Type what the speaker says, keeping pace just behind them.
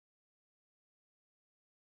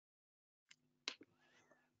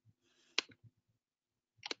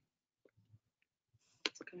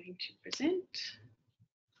going to present.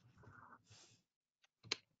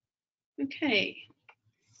 Okay.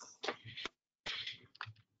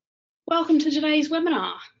 Welcome to today's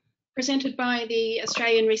webinar, presented by the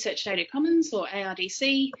Australian Research Data Commons, or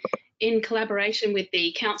ARDC, in collaboration with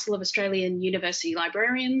the Council of Australian University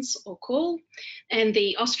Librarians, or CAUL, and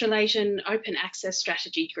the Australasian Open Access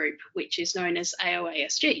Strategy Group, which is known as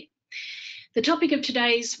AOASG. The topic of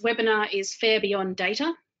today's webinar is Fair Beyond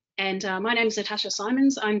Data, and my name is Natasha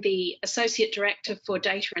Simons. I'm the Associate Director for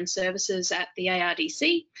Data and Services at the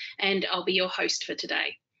ARDC, and I'll be your host for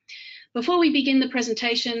today. Before we begin the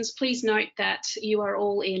presentations, please note that you are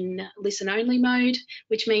all in listen-only mode,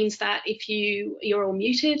 which means that if you're all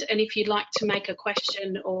muted, and if you'd like to make a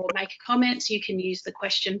question or make a comment, you can use the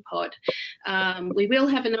question pod. We will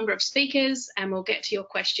have a number of speakers, and we'll get to your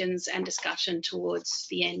questions and discussion towards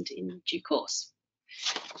the end in due course.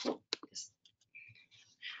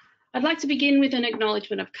 I'd like to begin with an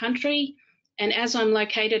acknowledgement of country, and as I'm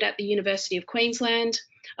located at the University of Queensland,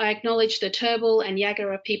 I acknowledge the Turrbal and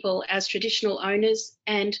Yagara people as traditional owners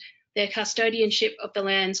and their custodianship of the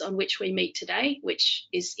lands on which we meet today, which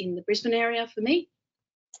is in the Brisbane area for me.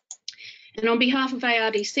 And on behalf of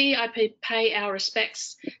ARDC, I pay our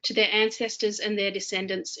respects to their ancestors and their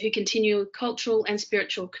descendants who continue cultural and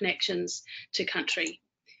spiritual connections to country.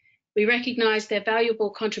 We recognise their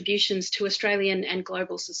valuable contributions to Australian and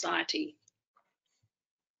global society.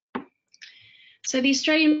 So the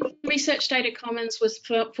Australian Research Data Commons was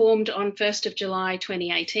formed on 1st of July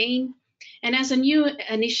 2018, and as a new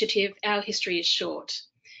initiative, our history is short.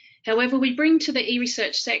 However, we bring to the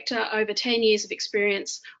e-research sector over 10 years of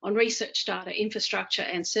experience on research data infrastructure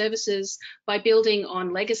and services by building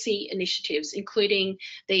on legacy initiatives, including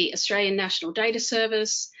the Australian National Data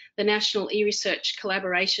Service, the National E-Research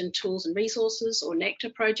Collaboration Tools and Resources, or NECTA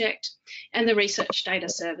project, and the Research Data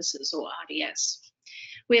Services, or RDS.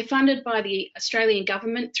 We are funded by the Australian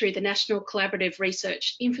Government through the National Collaborative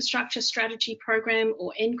Research Infrastructure Strategy Program,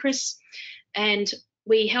 or NCRIS, and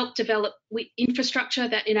we help develop infrastructure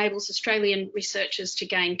that enables Australian researchers to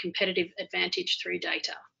gain competitive advantage through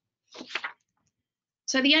data.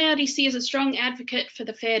 So the ARDC is a strong advocate for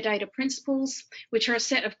the Fair Data Principles, which are a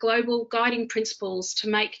set of global guiding principles to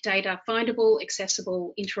make data findable,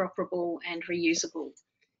 accessible, interoperable, and reusable.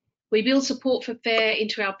 We build support for FAIR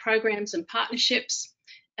into our programs and partnerships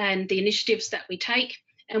and the initiatives that we take.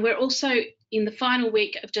 And we're also in the final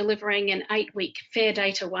week of delivering an 8-week Fair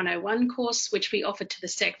Data 101 course, which we offer to the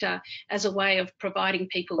sector as a way of providing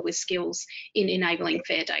people with skills in enabling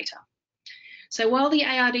fair data. So while the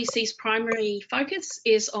ARDC's primary focus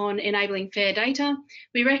is on enabling fair data,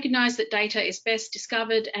 we recognise that data is best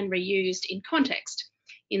discovered and reused in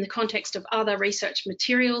the context of other research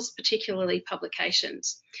materials, particularly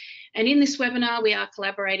publications. And in this webinar, we are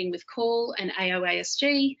collaborating with CAUL and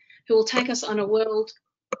AOASG, who will take us to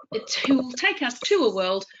a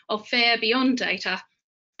world of fair beyond data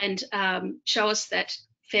and show us that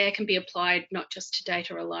fair can be applied not just to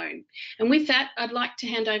data alone. And with that, I'd like to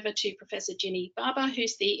hand over to Professor Ginny Barber,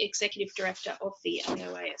 who's the Executive Director of the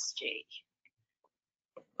AOASG.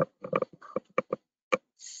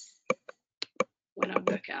 When I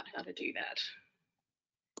work out how to do that.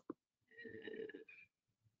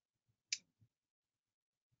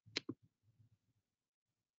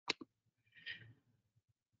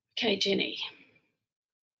 Okay, Jenny.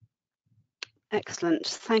 Excellent.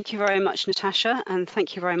 Thank you very much, Natasha, and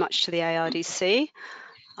thank you very much to the ARDC.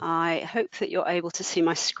 I hope that you're able to see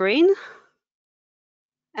my screen.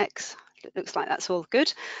 It looks like that's all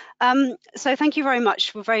good. So thank you very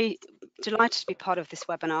much. We're very delighted to be part of this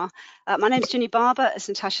webinar. My name is Ginny Barber. As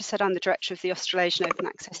Natasha said, I'm the Director of the Australasian Open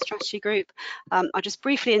Access Strategy Group. I'll just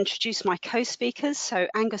briefly introduce my co-speakers. So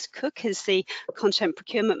Angus Cook is the Content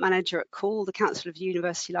Procurement Manager at CAUL, the Council of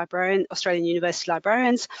Australian University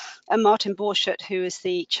Librarians, and Martin Borchert, who is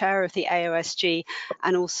the Chair of the AOSG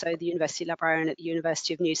and also the University Librarian at the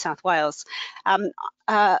University of New South Wales.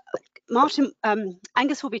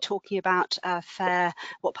 Angus will be talking about FAIR,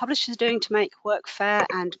 what publishers are doing to make work fair,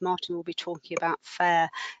 and Martin will be talking about FAIR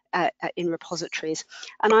in repositories.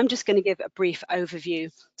 And I'm just going to give a brief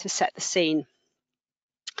overview to set the scene.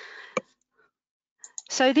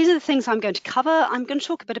 So these are the things I'm going to cover. I'm going to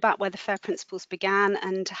talk a bit about where the FAIR principles began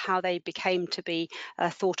and how they became to be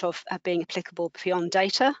thought of being applicable beyond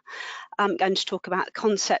data. I'm going to talk about the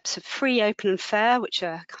concepts of free, open and fair, which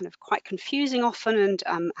are kind of quite confusing often,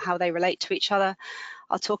 and how they relate to each other.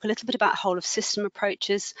 I'll talk a little bit about whole of system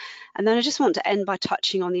approaches, and then I just want to end by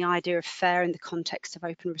touching on the idea of FAIR in the context of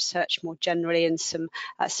open research more generally and some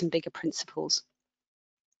bigger principles.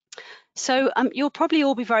 So you'll probably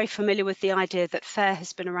all be very familiar with the idea that FAIR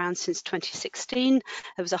has been around since 2016.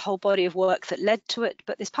 There was a whole body of work that led to it,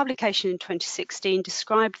 but this publication in 2016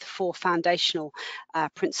 described the 4 foundational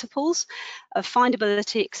principles of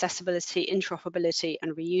findability, accessibility, interoperability,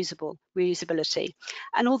 and reusability.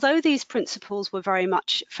 And although these principles were very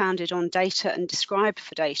much founded on data and described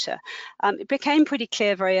for data, it became pretty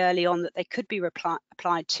clear very early on that they could be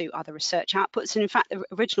applied to other research outputs. And in fact, the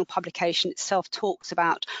original publication itself talks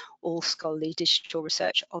about all scholarly digital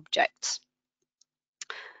research objects.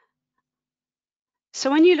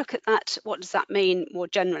 So when you look at that, what does that mean more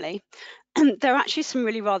generally? There are actually some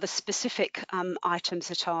really rather specific items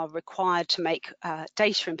that are required to make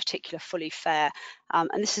data in particular fully fair.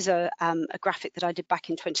 And this is a graphic that I did back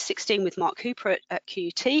in 2016 with Mark Hooper at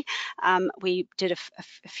QUT. We did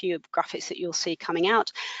a few graphics that you'll see coming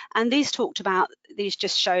out. And these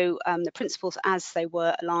just show the principles as they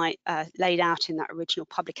were laid out in that original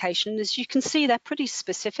publication. As you can see, they're pretty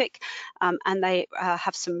specific and they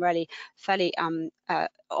have some really fairly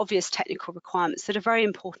obvious technical requirements that are very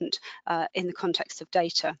important in the context of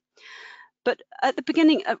data. But at the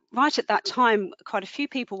beginning, right at that time, quite a few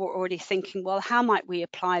people were already thinking, well, how might we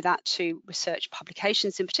apply that to research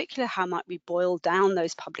publications? In particular, how might we boil down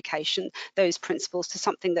those principles to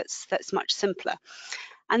something that's much simpler?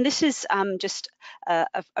 And this is just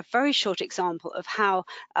a very short example of how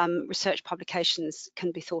research publications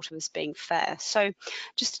can be thought of as being fair. So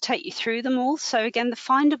just to take you through them all. So again, the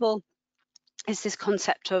findable is this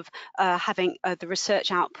concept of having the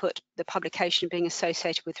research output, the publication being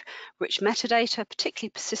associated with rich metadata,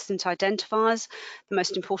 particularly persistent identifiers, the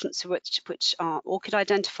most important of which are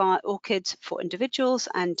ORCID for individuals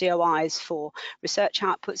and DOIs for research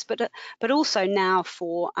outputs, but also now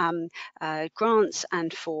for grants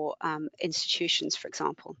and for institutions, for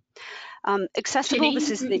example. Accessible, Jenny,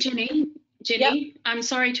 this is the... Jenny, yep. I'm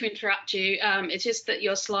sorry to interrupt you. It's just that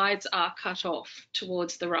your slides are cut off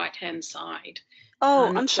towards the right-hand side. Oh,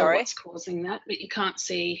 I'm not sure sorry. what's causing that, but you can't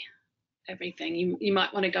see everything. You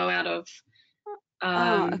might want to go out of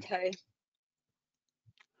okay.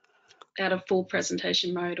 Out of full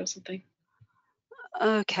presentation mode or something.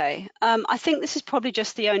 Okay, I think this is probably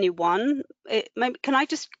just the only one. Can I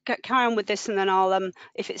just carry on with this, and then I'll,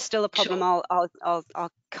 if it's still a problem, sure.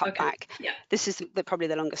 I'll cut back. Yeah. This is probably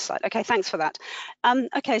the longest slide. Okay, thanks for that.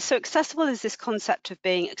 Okay, so accessible is this concept of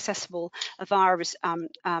being accessible via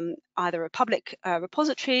either a public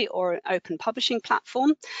repository or an open publishing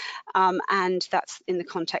platform, and that's in the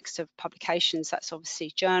context of publications. That's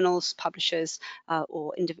obviously journals, publishers,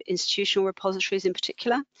 or institutional repositories in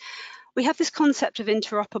particular. We have this concept of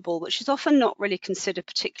interoperable, which is often not really considered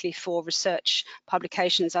particularly for research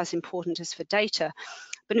publications as important as for data.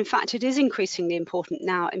 But in fact, it is increasingly important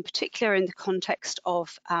now, in particular in the context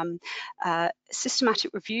of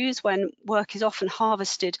systematic reviews, when work is often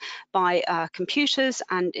harvested by computers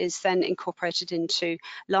and is then incorporated into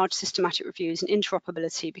large systematic reviews, and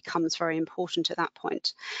interoperability becomes very important at that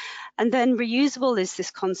point. And then reusable is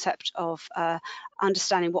this concept of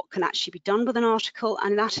understanding what can actually be done with an article,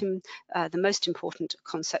 and that the most important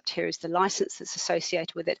concept here is the license that's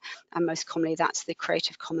associated with it, and most commonly that's the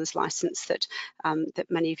Creative Commons license that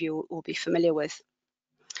many of you will be familiar with.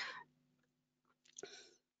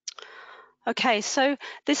 Okay, so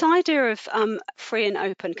this idea of free and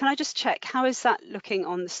open, can I just check, how is that looking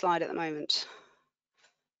on the slide at the moment?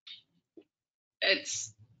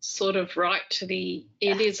 It's sort of right to the,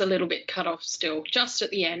 it is a little bit cut off still, just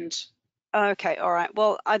at the end. Okay, all right.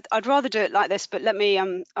 Well, I'd rather do it like this, but let me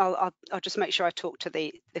I'll just make sure I talk to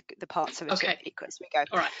the parts of it as we go.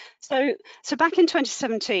 All right. So back in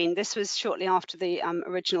 2017, this was shortly after the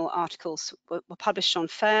original articles were published on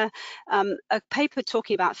FAIR. A paper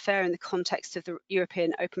talking about FAIR in the context of the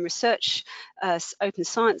European Open Research, Open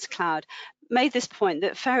Science Cloud, made this point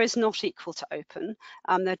that FAIR is not equal to open.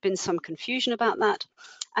 There'd been some confusion about that.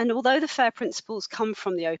 And although the FAIR principles come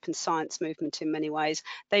from the open science movement in many ways,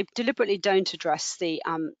 they deliberately don't address the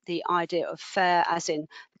idea of fair as in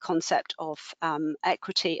the concept of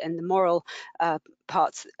equity and the moral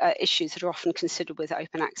issues that are often considered with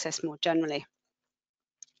open access more generally.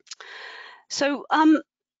 So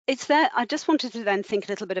it's there. I just wanted to then think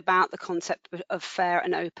a little bit about the concept of fair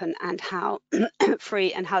and open and how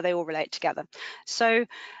free and how they all relate together. So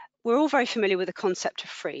we're all very familiar with the concept of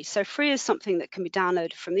free. So free is something that can be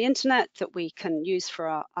downloaded from the internet that we can use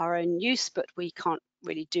for our own use, but we can't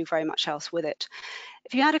really do very much else with it.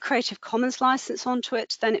 If you add a Creative Commons license onto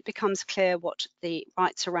it, then it becomes clear what the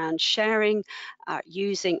rights around sharing,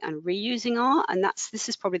 using and reusing are, and this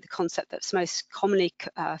is probably the concept that's most commonly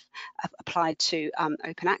applied to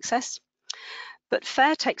open access. But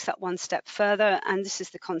FAIR takes that one step further, and this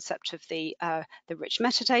is the concept of the rich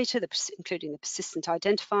metadata, including the persistent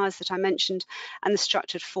identifiers that I mentioned, and the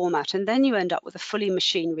structured format. And then you end up with a fully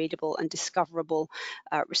machine readable and discoverable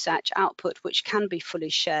research output, which can be fully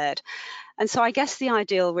shared. And so I guess the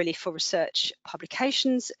ideal really for research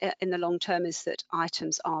publications in the long term is that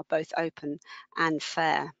items are both open and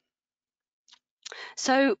fair.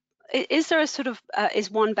 So is there a sort of,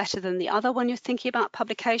 is one better than the other when you're thinking about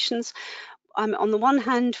publications? On the one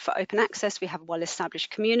hand, for open access, we have a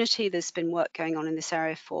well-established community. There's been work going on in this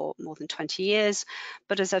area for more than 20 years.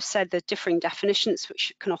 But as I've said, there are differing definitions,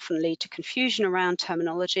 which can often lead to confusion around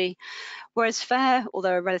terminology. Whereas FAIR,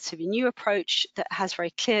 although a relatively new approach, that has very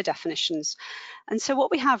clear definitions. And so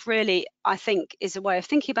what we have really, I think, is a way of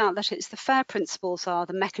thinking about that. It's the FAIR principles are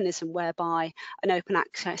the mechanism whereby an open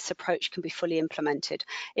access approach can be fully implemented.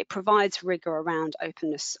 It provides rigor around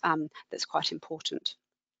openness that's quite important.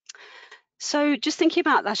 So just thinking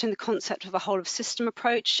about that in the concept of a whole of system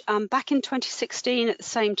approach, back in 2016, at the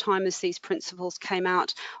same time as these principles came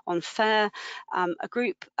out on FAIR, a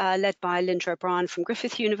group led by Linda O'Brien from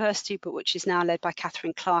Griffith University, but which is now led by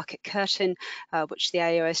Catherine Clark at Curtin, which the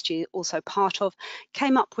AOASG also part of,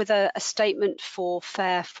 came up with a statement for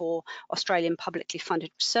FAIR for Australian publicly funded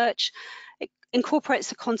research. It incorporates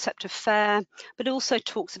the concept of FAIR, but also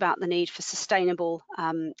talks about the need for sustainable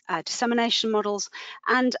dissemination models,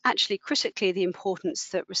 and actually critically the importance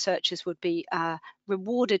that researchers would be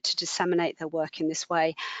rewarded to disseminate their work in this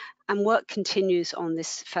way. And work continues on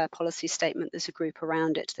this FAIR policy statement. There's a group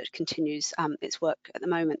around it that continues its work at the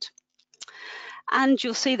moment. And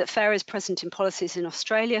you'll see that FAIR is present in policies in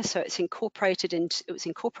Australia, so it was incorporated into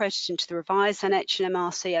the revised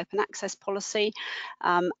NHMRC open access policy,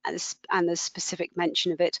 and there's specific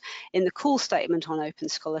mention of it in the CAUL statement on open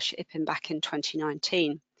scholarship back in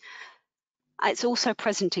 2019. It's also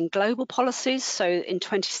present in global policies. So in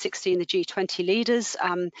 2016, the G20 leaders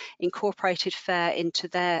incorporated FAIR into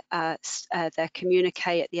their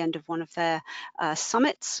communique at the end of one of their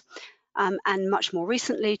summits. And much more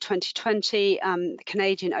recently, 2020, the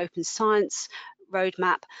Canadian Open Science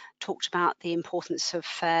Roadmap talked about the importance of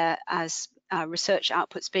FAIR as research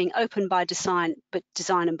outputs being open by design, but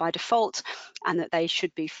design and by default, and that they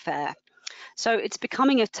should be fair. So it's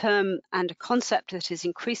becoming a term and a concept that is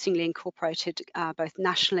increasingly incorporated both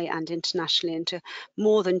nationally and internationally into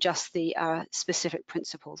more than just the specific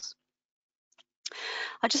principles.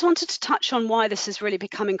 I just wanted to touch on why this has really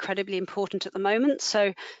become incredibly important at the moment.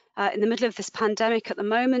 So in the middle of this pandemic at the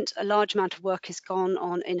moment, a large amount of work has gone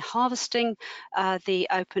on in harvesting the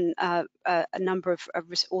open, a number of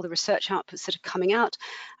all the research outputs that are coming out.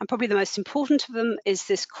 And probably the most important of them is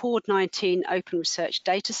this CORD-19 open research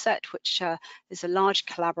data set, which is a large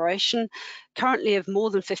collaboration, currently of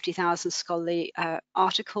more than 50,000 scholarly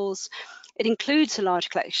articles. It includes a large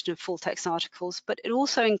collection of full text articles, but it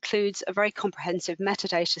also includes a very comprehensive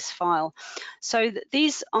metadata file. So that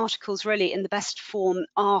these articles really in the best form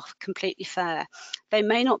are completely fair. They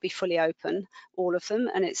may not be fully open, all of them,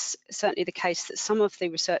 and it's certainly the case that some of the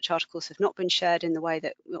research articles have not been shared in the way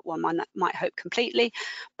that one might hope completely,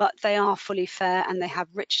 but they are fully fair and they have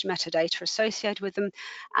rich metadata associated with them,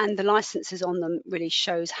 and the licenses on them really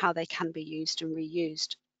shows how they can be used and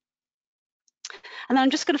reused. And then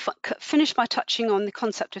I'm just going to finish by touching on the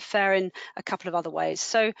concept of FAIR in a couple of other ways.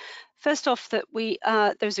 So first off, that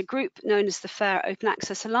there's a group known as the FAIR Open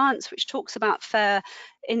Access Alliance, which talks about FAIR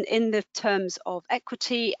in the terms of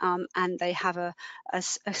equity, and they have a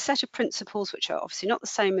set of principles which are obviously not the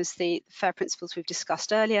same as the FAIR principles we've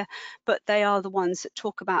discussed earlier, but they are the ones that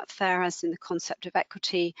talk about FAIR as in the concept of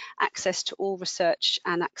equity, access to all research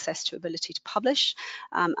and access to ability to publish,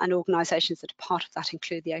 and organisations that are part of that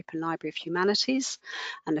include the Open Library of Humanities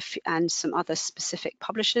and some other specific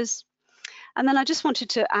publishers. And then I just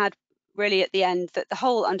wanted to add really at the end that the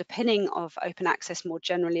whole underpinning of open access more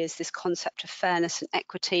generally is this concept of fairness and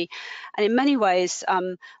equity. And in many ways,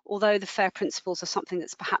 although the FAIR principles are something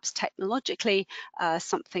that's perhaps technologically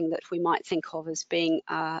something that we might think of as being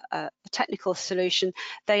a technical solution,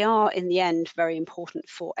 they are in the end very important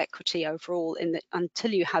for equity overall, in that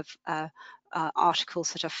until you have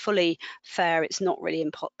articles that are fully fair, it's not really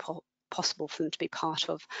possible for them to be part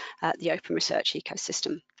of the open research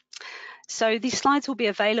ecosystem. So these slides will be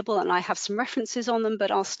available and I have some references on them,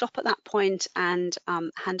 but I'll stop at that point and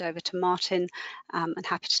hand over to Martin, and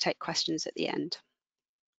happy to take questions at the end.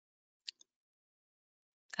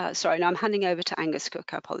 Sorry, no, I'm handing over to Angus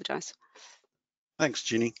Cook, I apologise. Thanks,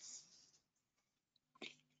 Ginny.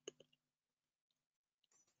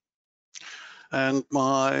 And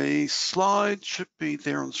my slide should be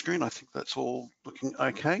there on the screen. I think that's all looking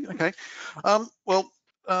okay. Okay. Well,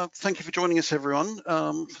 thank you for joining us, everyone.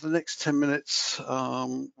 For the next 10 minutes,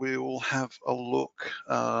 we will have a look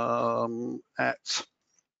at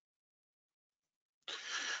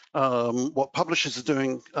what publishers are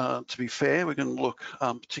doing to be fair. We're going to look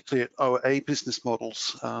particularly at OA business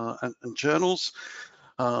models and journals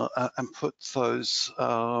and put those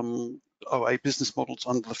OA business models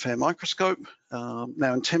under the fair microscope.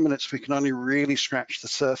 Now in 10 minutes, we can only really scratch the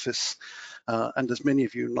surface. And as many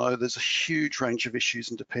of you know, there's a huge range of issues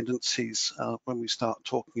and dependencies when we start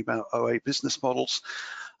talking about OA business models.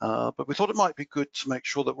 But we thought it might be good to make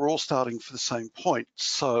sure that we're all starting for the same point.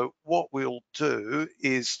 So what we'll do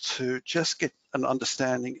is to just get an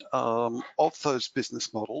understanding of those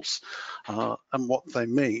business models and what they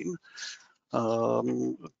mean.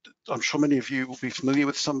 I'm sure many of you will be familiar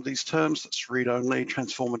with some of these terms. That's read-only,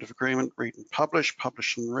 transformative agreement, read and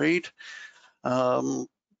publish and read.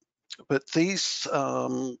 But these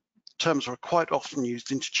terms are quite often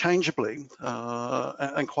used interchangeably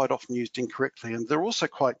and quite often used incorrectly. And they're also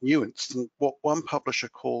quite nuanced. And what one publisher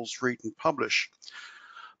calls read and publish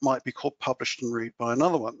might be called published and read by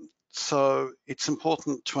another one. So it's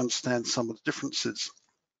important to understand some of the differences.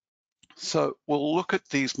 So we'll look at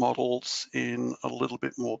these models in a little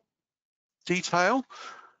bit more detail.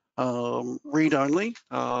 Read-only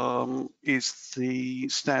is the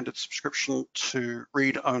standard subscription to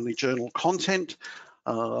read-only journal content.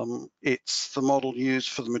 It's the model used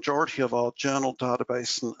for the majority of our journal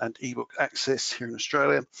database and ebook access here in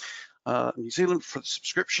Australia. New Zealand for the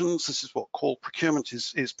subscriptions. This is what CAUL procurement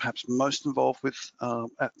is perhaps most involved with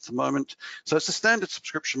at the moment. So it's a standard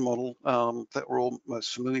subscription model that we're all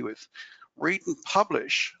most familiar with. Read and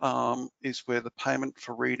publish is where the payment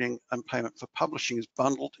for reading and payment for publishing is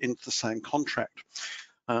bundled into the same contract.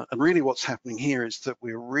 And really what's happening here is that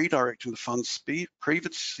we're redirecting the funds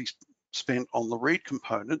previously spent on the read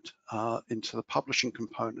component into the publishing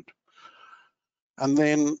component. And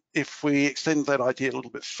then if we extend that idea a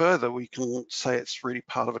little bit further, we can say it's really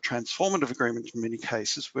part of a transformative agreement in many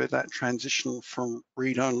cases, where that transition from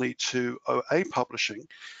read-only to OA publishing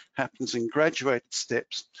happens in graduated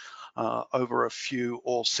steps over a few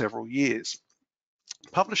or several years.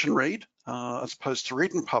 Publish and read, as opposed to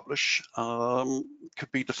read and publish,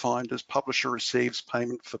 could be defined as publisher receives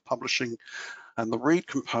payment for publishing and the read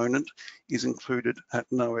component is included at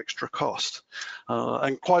no extra cost.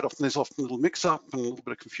 And quite often there's often a little mix-up and a little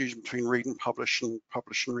bit of confusion between read and publish and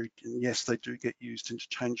read. And yes, they do get used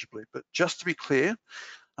interchangeably. But just to be clear,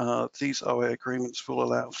 these OA agreements will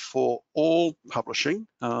allow for all publishing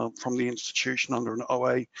from the institution under an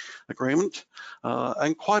OA agreement.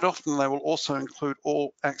 And quite often they will also include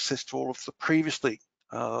all access to all of the previously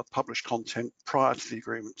published content prior to the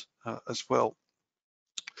agreement as well.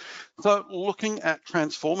 So looking at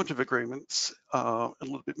transformative agreements a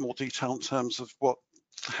little bit more detail in terms of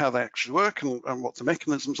how they actually work and what the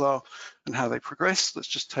mechanisms are and how they progress. Let's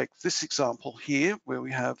just take this example here where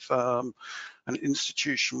we have an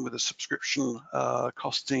institution with a subscription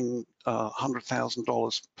costing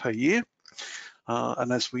 $100,000 per year.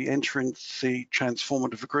 And as we enter into the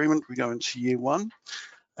transformative agreement, we go into year one.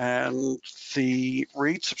 And the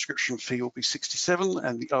read subscription fee will be 67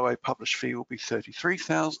 and the OA publish fee will be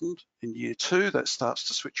 33,000. In year two, that starts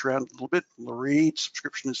to switch around a little bit. The read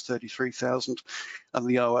subscription is 33,000 and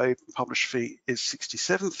the OA publish fee is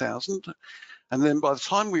 67,000. And then by the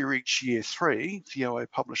time we reach year three, the OA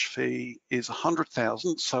publish fee is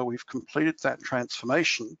 100,000. So we've completed that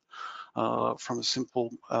transformation from a simple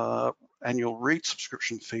annual read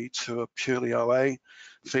subscription fee to a purely OA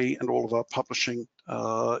fee, and all of our publishing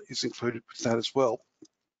is included with that as well.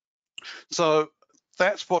 So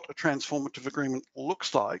that's what a transformative agreement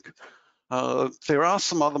looks like. There are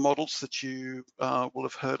some other models that you will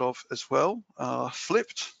have heard of as well.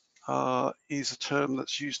 Flipped is a term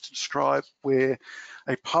that's used to describe where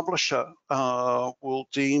a publisher will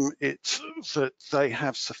deem it that they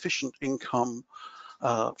have sufficient income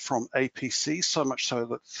from APC, so much so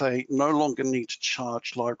that they no longer need to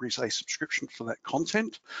charge libraries a subscription for that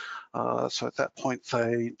content. So at that point,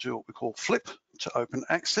 they do what we call flip to open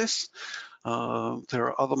access. There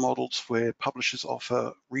are other models where publishers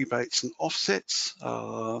offer rebates and offsets,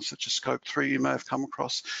 such as Scope 3 you may have come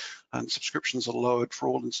across, and subscriptions are lowered for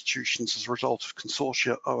all institutions as a result of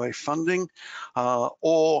consortia OA funding,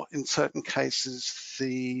 or in certain cases,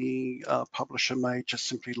 the publisher may just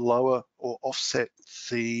simply lower or offset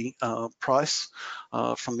the price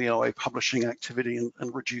from the OA publishing activity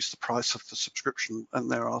and reduce the price of the subscription. And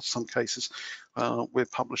there are some cases where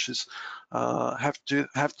publishers have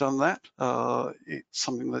done that. It's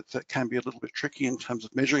something that can be a little bit tricky in terms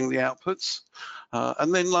of measuring the outputs.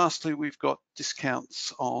 And then lastly, we've got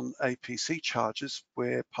discounts on APC charges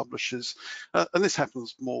where publishers, and this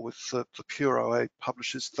happens more with the pure OA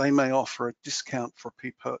publishers, they may offer a discount for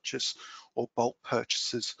pre-purchase or bulk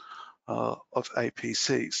purchases of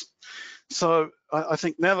APCs. So I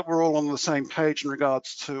think now that we're all on the same page in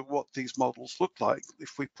regards to what these models look like,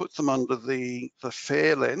 if we put them under the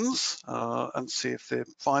FAIR lens and see if they're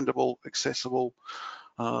findable, accessible,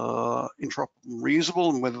 interoperable, reusable,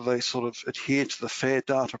 and whether they sort of adhere to the FAIR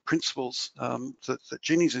data principles that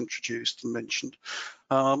Ginny's introduced and mentioned.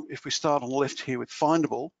 If we start on the left here with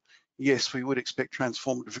findable, yes, we would expect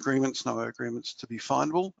transformative agreements, no agreements to be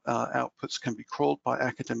findable. Outputs can be crawled by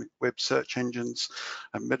academic web search engines,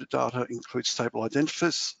 and metadata includes stable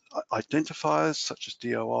identifiers such as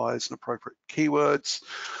DOIs and appropriate keywords,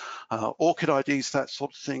 ORCID IDs, that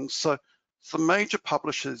sort of thing. So the major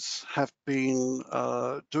publishers have been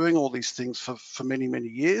doing all these things for many, many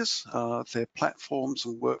years. Their platforms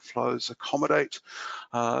and workflows accommodate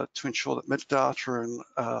to ensure that metadata and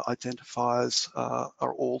identifiers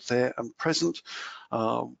are all there and present.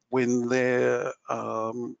 When they're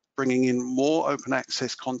bringing in more open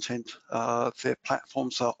access content, their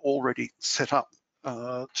platforms are already set up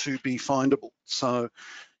to be findable. So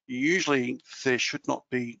usually there should not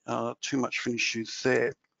be too much of an issue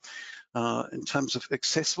there. In terms of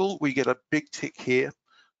accessible, we get a big tick here.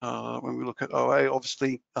 When we look at OA,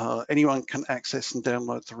 obviously anyone can access and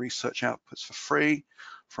download the research outputs for free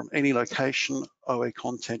from any location. OA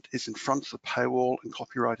content is in front of the paywall and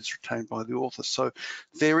copyright is retained by the author. So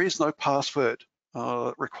there is no password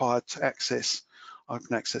required to access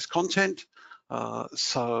open access content. One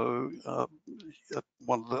of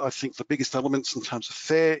the, I think the biggest elements in terms of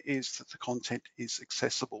FAIR is that the content is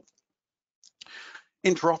accessible.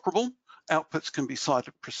 Interoperable, outputs can be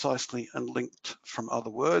cited precisely and linked from other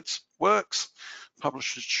works.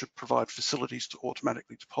 Publishers should provide facilities to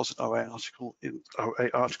automatically deposit OA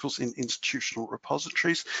articles in institutional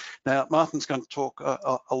repositories. Now, Martin's going to talk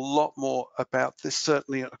a lot more about this.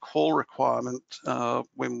 Certainly a CAUL requirement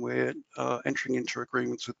when we're entering into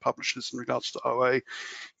agreements with publishers in regards to OA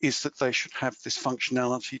is that they should have this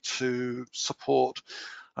functionality to support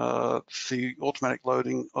the automatic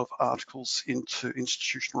loading of articles into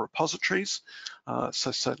institutional repositories.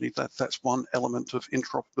 So certainly that's one element of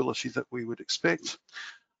interoperability that we would expect.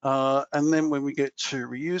 And then when we get to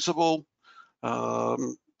reusable,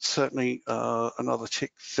 certainly another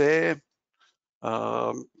tick there.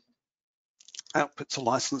 Outputs are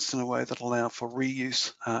licensed in a way that allow for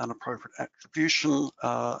reuse and appropriate attribution,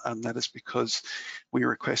 and that is because we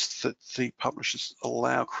request that the publishers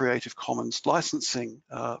allow Creative Commons licensing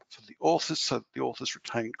for the authors so that the authors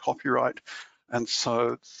retain copyright, and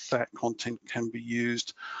so that content can be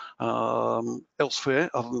used elsewhere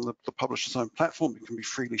other than the publisher's own platform. It can be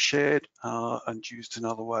freely shared and used in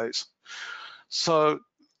other ways. So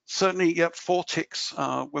certainly, yep, 4 ticks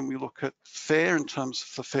when we look at FAIR in terms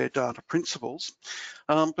of the FAIR data principles.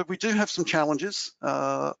 But we do have some challenges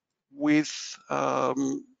with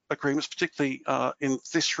agreements, particularly in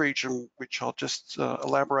this region, which I'll just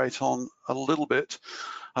elaborate on a little bit,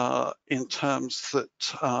 in terms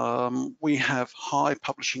that we have high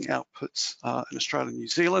publishing outputs in Australia and New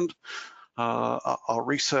Zealand. Our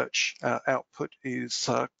research output is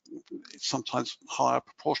sometimes higher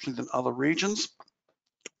proportionally than other regions.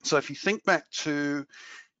 So if you think back to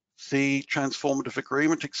the transformative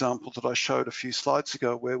agreement example that I showed a few slides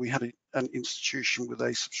ago, where we had an institution with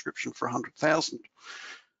a subscription for 100,000,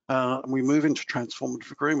 and we move into transformative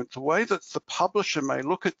agreement, the way that the publisher may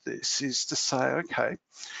look at this is to say, okay,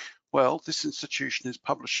 well, this institution is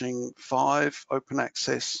publishing 5 open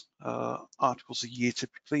access articles a year,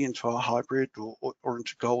 typically into our hybrid or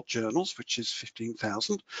into gold journals, which is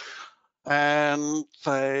 15,000. And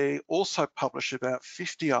they also publish about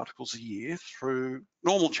 50 articles a year through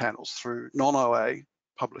normal channels, through non-OA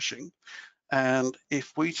publishing. And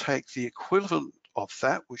if we take the equivalent of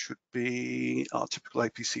that, which would be our typical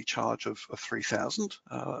APC charge of 3,000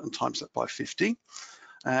 and times that by 50,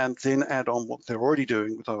 and then add on what they're already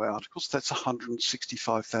doing with OA articles, that's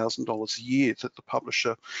 $165,000 a year that the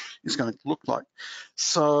publisher is going to look like.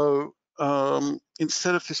 So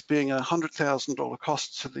instead of this being a $100,000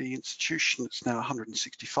 cost to the institution, it's now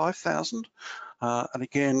 $165,000. And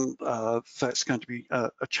again, that's going to be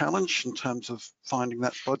a challenge in terms of finding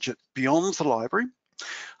that budget beyond the library.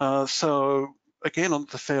 So again, on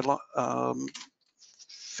the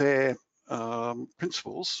FAIR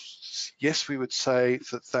principles, yes, we would say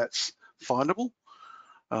that that's findable.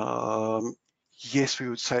 Yes, we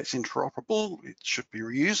would say it's interoperable. It should be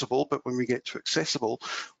reusable, but when we get to accessible,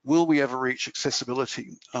 will we ever reach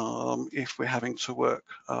accessibility if we're having to work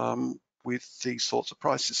with these sorts of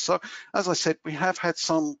prices. So as I said, we have had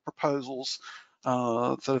some proposals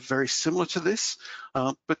that are very similar to this,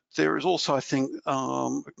 but there is also, I think,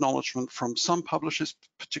 acknowledgement from some publishers,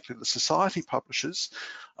 particularly the society publishers,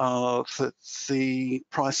 that the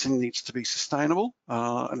pricing needs to be sustainable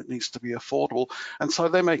and it needs to be affordable. And so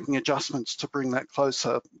they're making adjustments to bring that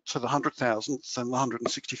closer to the 100,000 than the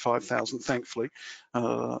 165,000, thankfully.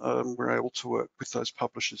 We're able to work with those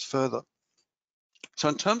publishers further. So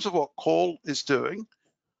in terms of what CAUL is doing,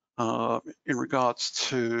 in regards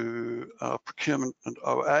to procurement and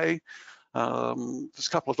OA, there's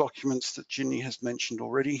a couple of documents that Ginny has mentioned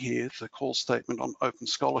already here. The CAUL statement on open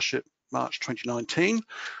scholarship, March 2019,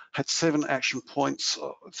 had 7 action points,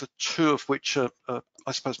 the 2 of which are,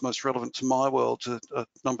 I suppose, most relevant to my world.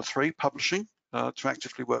 Number 3, publishing, to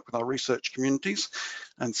actively work with our research communities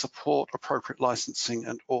and support appropriate licensing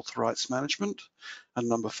and author rights management. And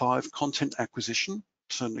number 5, content acquisition,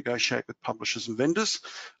 to negotiate with publishers and vendors,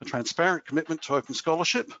 a transparent commitment to open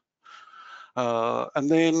scholarship. And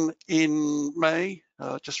then in May,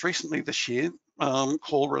 just recently this year,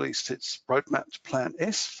 CAUL released its roadmap to Plan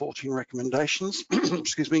S, 14 recommendations,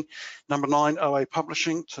 excuse me. Number 9, OA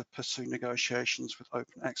publishing, to pursue negotiations with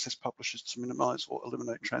open access publishers to minimise or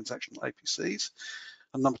eliminate transactional APCs.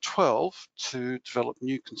 And number 12, to develop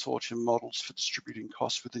new consortium models for distributing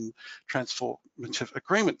costs within transformative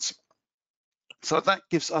agreements. So that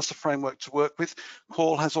gives us a framework to work with.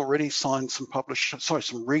 CAUL has already signed some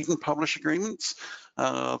read and publish agreements.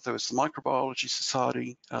 There was the Microbiology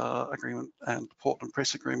Society agreement and the Portland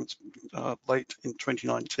Press agreements late in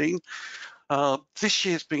 2019. This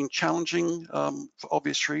year's been challenging for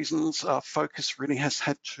obvious reasons. Our focus really has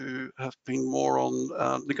had to have been more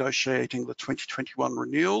on negotiating the 2021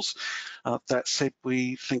 renewals. That said,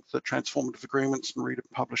 we think that transformative agreements and read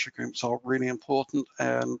and publish agreements are really important,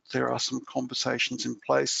 and there are some conversations in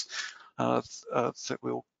place that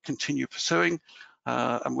we'll continue pursuing,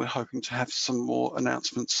 and we're hoping to have some more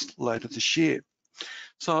announcements later this year.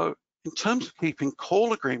 So in terms of keeping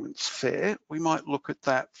CAUL agreements fair, we might look at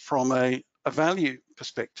that from a value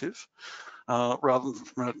perspective rather than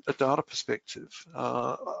from a data perspective.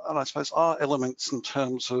 And I suppose our elements in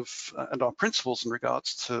terms of, and our principles in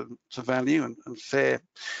regards to value and fair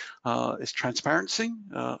is transparency.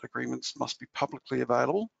 Agreements must be publicly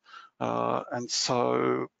available. And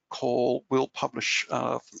so CAUL will publish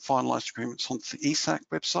finalised agreements on the ESAC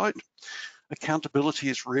website. Accountability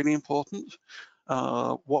is really important.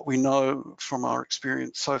 What we know from our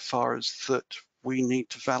experience so far is that we need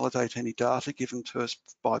to validate any data given to us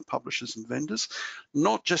by publishers and vendors,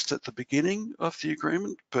 not just at the beginning of the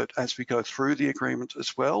agreement, but as we go through the agreement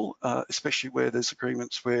as well, especially where there's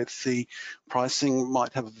agreements where the pricing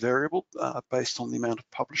might have a variable based on the amount of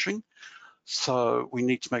publishing. So we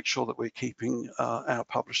need to make sure that we're keeping our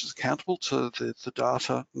publishers accountable to the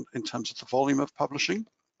data in terms of the volume of publishing.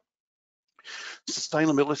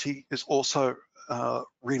 Sustainability is also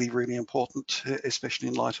really, really important, especially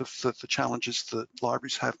in light of the challenges that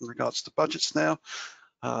libraries have in regards to budgets now.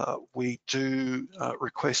 We do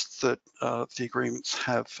request that the agreements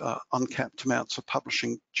have uncapped amounts of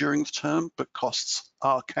publishing during the term, but costs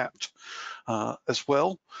are capped as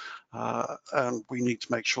well. And we need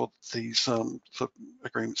to make sure that these the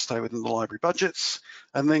agreements stay within the library budgets.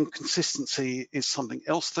 And then consistency is something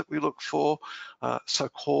else that we look for. So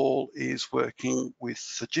CAUL is working with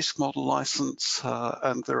the JISC model license,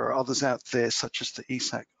 and there are others out there such as the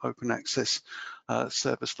ESAC open access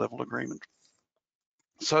service level agreement.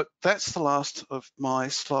 So that's the last of my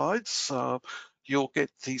slides. You'll get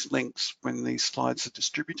these links when these slides are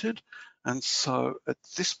distributed. And so at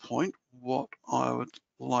this point, what I would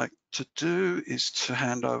like to do is to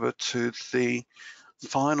hand over to the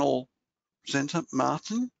final presenter,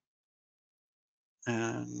 Martin.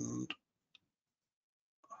 And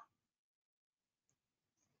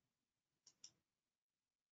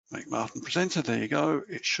make Martin presenter. There you go.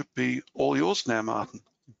 It should be all yours now, Martin.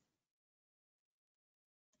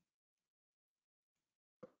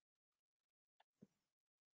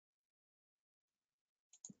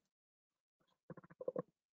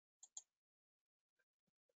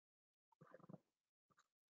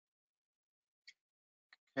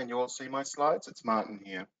 Can you all see my slides? It's Martin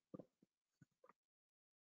here.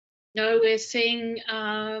 No, we're seeing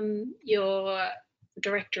your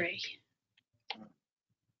directory.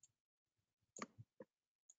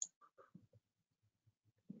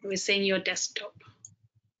 We're seeing your desktop.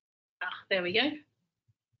 Ah, there we go. Can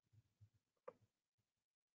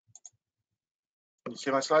you see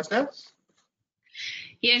my slides now?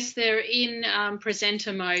 Yes, they're in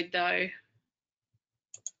presenter mode though.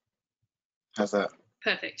 How's that?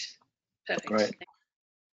 Perfect. Perfect. Great.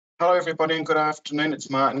 Hello everybody and good afternoon,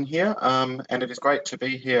 it's Martin here, and it is great to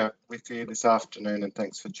be here with you this afternoon, and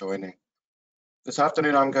thanks for joining. This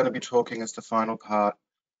afternoon I'm going to be talking as the final part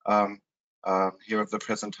here of the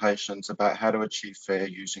presentations about how to achieve FAIR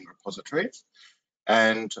using repositories,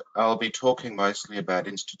 and I'll be talking mostly about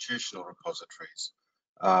institutional repositories,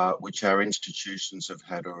 which our institutions have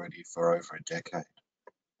had already for over a decade.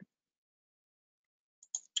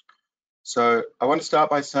 So I want to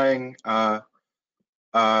start by saying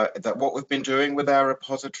that what we've been doing with our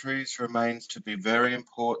repositories remains to be very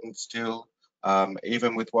important still,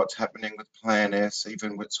 even with what's happening with Plan S,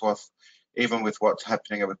 even with what's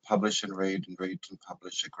happening with publish and read and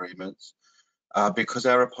publish agreements, because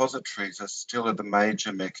our repositories are still the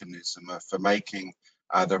major mechanism for making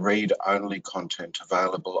the read-only content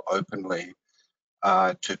available openly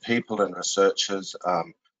to people and researchers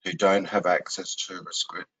who don't have access to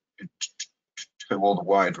all the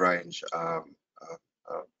wide range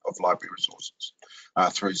of library resources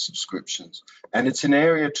through subscriptions. And it's an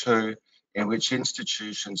area too in which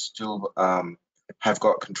institutions still have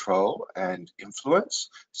got control and influence.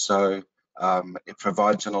 So it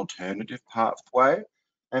provides an alternative pathway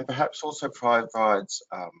and perhaps also provides,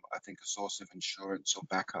 I think, a source of insurance or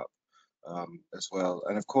backup as well.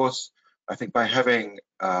 And of course, I think by having,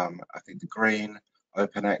 I think, the green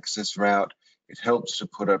open access route, it helps to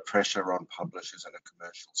put a pressure on publishers in a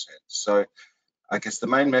commercial sense. So I guess the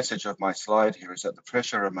main message of my slide here is that the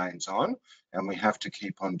pressure remains on and we have to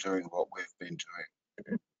keep on doing what we've been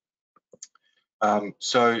doing.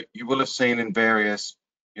 So you will have seen in various,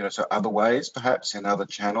 so other ways, perhaps in other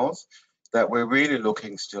channels, that we're really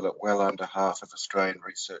looking still at well under half of Australian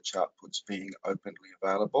research outputs being openly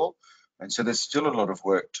available. And so there's still a lot of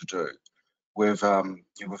work to do. We've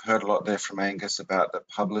heard a lot there from Angus about the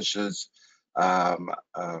publishers are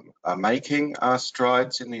making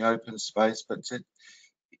strides in the open space, but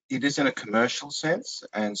it is in a commercial sense,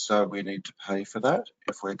 and so we need to pay for that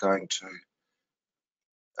if we're going to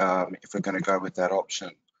go with that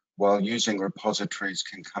option. While using repositories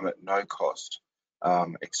can come at no cost,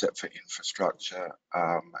 except for infrastructure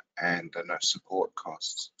and no support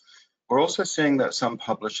costs. We're also seeing that some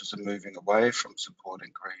publishers are moving away from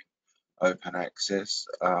supporting green open access.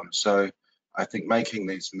 So I think making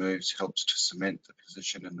these moves helps to cement the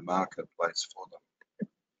position in the marketplace for them.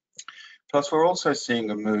 Plus, we're also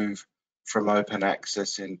seeing a move from open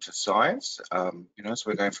access into science. So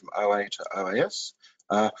we're going from OA to OAS,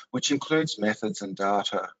 which includes methods and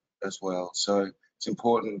data as well. So it's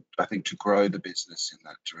important, I think, to grow the business in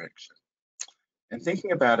that direction. And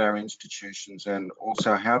thinking about our institutions and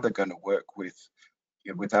also how they're going to work with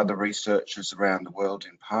other researchers around the world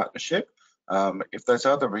in partnership. If those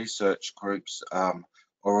other research groups are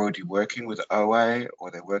already working with OA,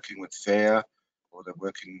 or they're working with FAIR, or they're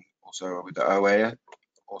working also with the OA,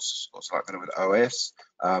 or slightly with OS,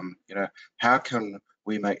 how can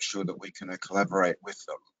we make sure that we can collaborate with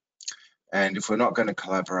them? And if we're not going to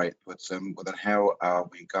collaborate with them, well, then how are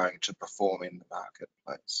we going to perform in the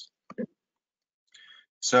marketplace?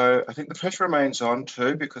 So I think the pressure remains on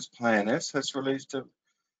too, because Plan S has released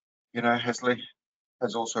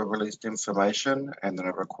has also released information and the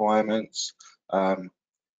requirements.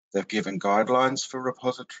 They've given guidelines for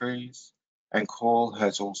repositories, and CAUL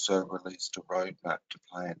has also released a roadmap to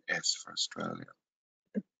Plan S for Australia.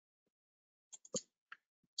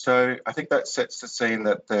 So I think that sets the scene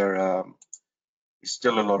that there is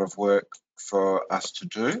still a lot of work for us to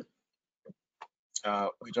do.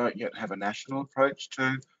 We don't yet have a national approach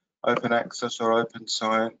to open access or open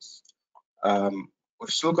science. We've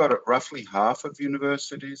still got roughly half of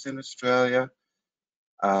universities in Australia.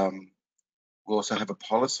 We also have a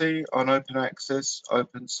policy on open access,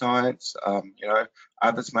 open science.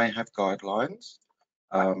 Others may have guidelines.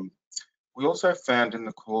 We also found in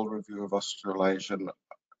the CAUL review of Australasian,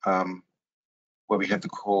 where we had the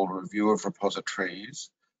CAUL review of repositories,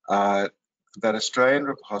 that Australian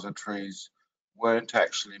repositories weren't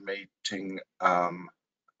actually meeting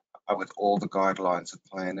with all the guidelines of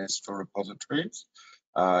Plan S for repositories.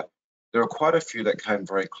 There are quite a few that came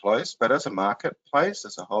very close, but as a marketplace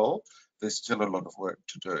as a whole, there's still a lot of work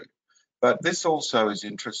to do. But this also is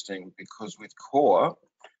interesting because with CORE,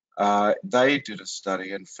 they did a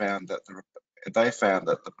study and found that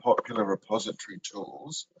the popular repository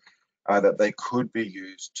tools that they could be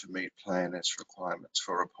used to meet Plan S requirements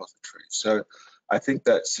for repositories. So I think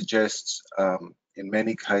that suggests in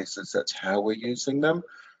many cases that's how we're using them,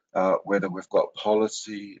 whether we've got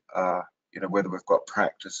policy, whether we've got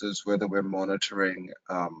practices, whether we're monitoring,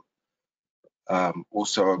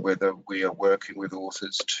 also whether we are working with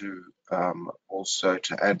authors to also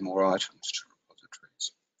to add more items to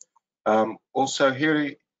repositories. Also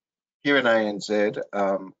here Here in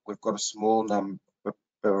ANZ, we've got a small number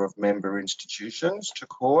of member institutions to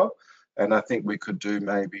core, and I think we could do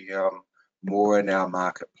maybe more in our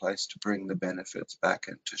marketplace to bring the benefits back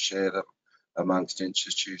and to share them amongst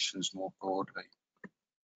institutions more broadly.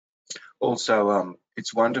 Also,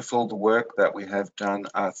 it's wonderful the work that we have done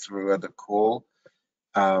through the CAUL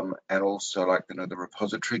and also like the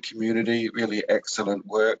repository community, really excellent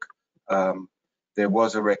work. There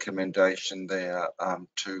was a recommendation there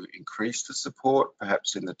to increase the support,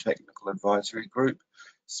 perhaps in the technical advisory group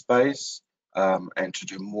space, and to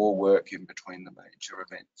do more work in between the major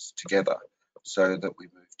events together so that we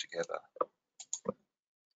move together.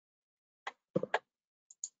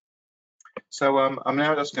 So I'm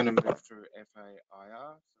now just going to move through FAIR,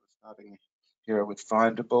 so starting here with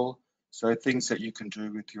Findable. So things that you can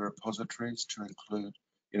do with your repositories to include,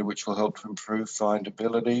 which will help to improve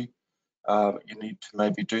findability. You need to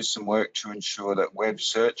maybe do some work to ensure that web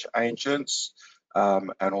search agents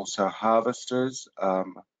and also harvesters are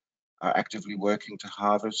actively working to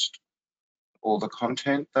harvest all the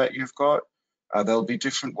content that you've got. There'll be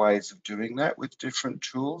different ways of doing that with different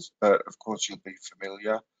tools, but of course you'll be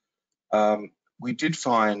familiar. We did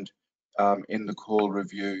find in the CAUL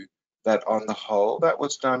review that on the whole that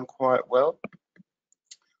was done quite well.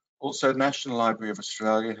 Also, National Library of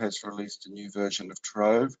Australia has released a new version of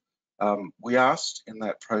Trove. We asked in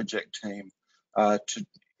that project team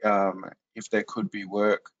if there could be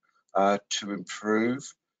work to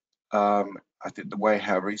improve I think the way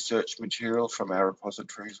how research material from our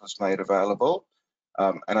repositories was made available.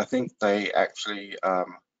 And I think they actually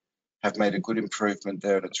have made a good improvement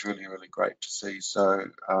there, and it's really, really great to see. So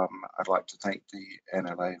I'd like to thank the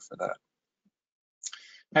NLA for that.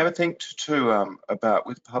 Have a think too about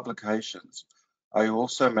with publications. Are you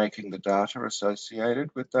also making the data associated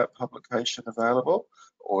with that publication available,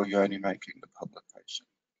 or are you only making the publication?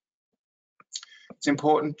 It's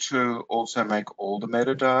important to also make all the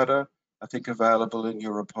metadata, I think, available in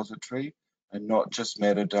your repository, and not just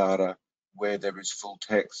metadata where there is full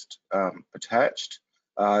text attached.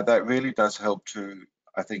 That really does help to,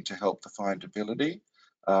 I think, to help the findability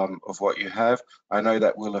of what you have. I know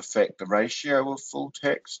that will affect the ratio of full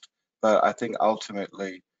text, but I think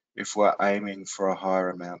ultimately, if we're aiming for a higher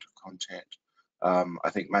amount of content,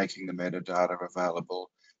 I think making the metadata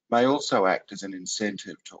available may also act as an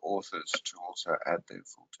incentive to authors to also add their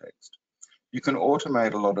full text. You can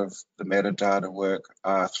automate a lot of the metadata work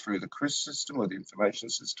through the CRIS system or the information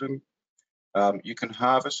system. You can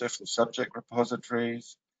harvest it from subject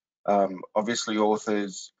repositories. Obviously,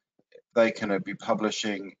 authors, they can be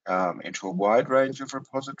publishing into a wide range of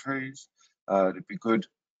repositories. It'd be good,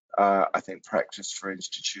 I think, practice for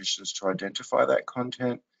institutions to identify that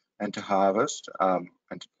content and to harvest and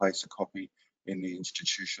to place a copy in the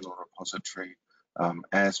institutional repository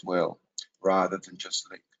as well, rather than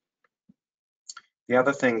just link. The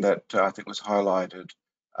other thing that I think was highlighted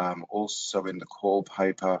also in the CAUL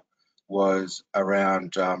paper was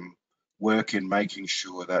around work in making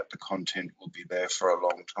sure that the content will be there for a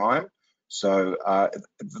long time. So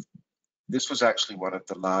this was actually one of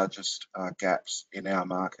the largest gaps in our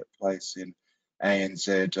marketplace in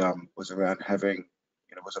ANZ, was around having,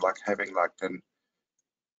 was it like having like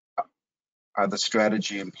the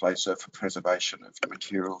strategy in place for preservation of the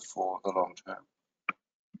material for the long term.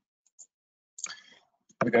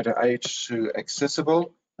 We go to A2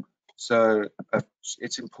 accessible. So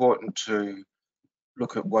it's important to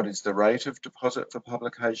look at what is the rate of deposit for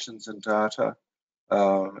publications and data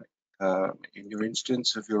in your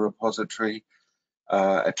instance of your repository,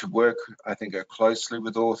 and to work, I think, closely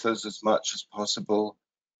with authors as much as possible.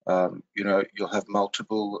 You'll have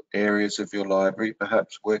multiple areas of your library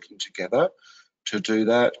perhaps working together to do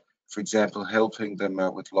that. For example, helping them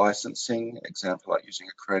with licensing, example like using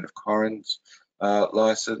a Creative Commons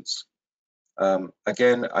license.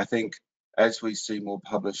 Again, I think as we see more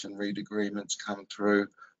publish and read agreements come through,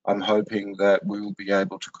 I'm hoping that we will be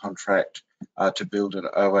able to contract to build an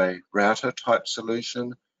OA router type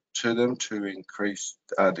solution to them to increase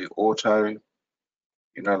the auto,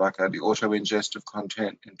 the auto ingest of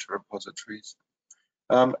content into repositories.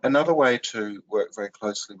 Another way to work very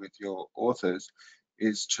closely with your authors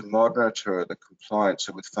is to monitor the compliance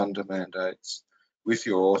with funder mandates with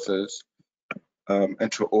your authors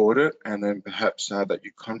and to audit, and then perhaps that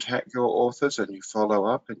you contact your authors and you follow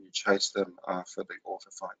up and you chase them for the author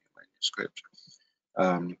finding manuscript.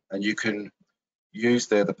 And you can use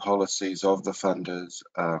there the policies of the funders,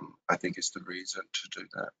 I think is the reason to do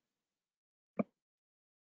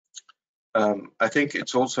that. I think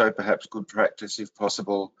it's also perhaps good practice, if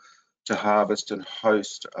possible, to harvest and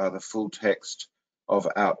host the full text of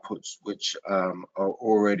outputs which are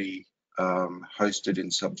already hosted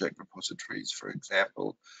in subject repositories, for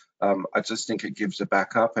example. I just think it gives a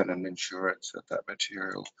backup and an assurance that that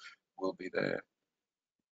material will be there.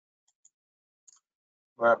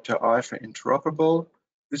 We're up to I for interoperable.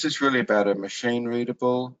 This is really about a machine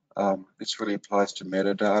readable. This really applies to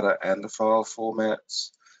metadata and the file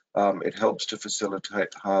formats. It helps to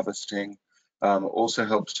facilitate harvesting, also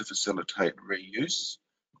helps to facilitate reuse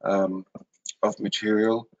of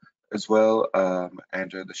material as well,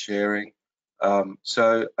 and the sharing.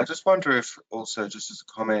 So I just wonder if also, just as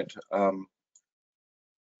a comment,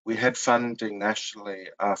 we had funding nationally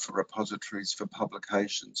for repositories for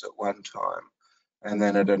publications at one time. And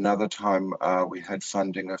then at another time, we had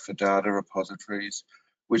funding for data repositories,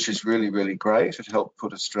 which is really, really great. It helped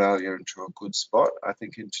put Australia into a good spot, I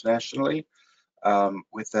think, internationally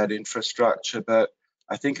with that infrastructure. But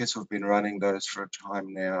I think as we've been running those for a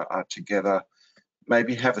time now together,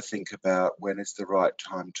 maybe have a think about when is the right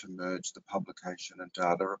time to merge the publication and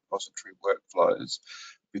data repository workflows,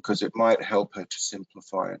 because it might help her to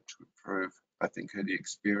simplify and to improve, I think, the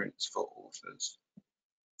experience for authors.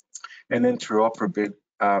 And then through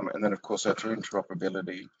and then of course through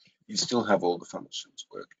interoperability, you still have all the functions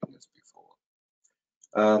working as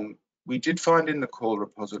before. We did find in the CAUL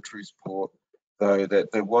repositories port, though,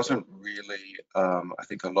 that there wasn't really, I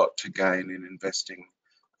think, a lot to gain in investing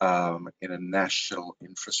in a national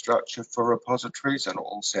infrastructure for repositories and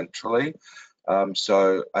all centrally.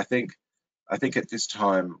 So I think at this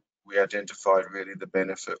time we identified really the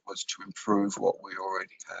benefit was to improve what we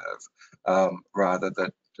already have, rather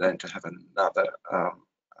than to have another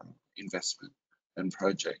investment and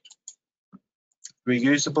project.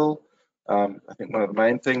 Reusable. I think one of the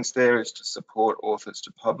main things there is to support authors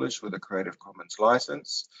to publish with a Creative Commons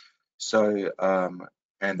license. So,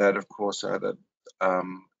 and that of course are that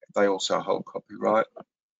they also hold copyright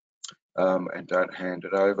and don't hand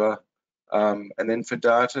it over. And then for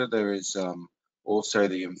data, there is also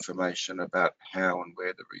the information about how and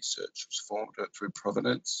where the research was formed through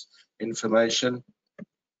provenance information.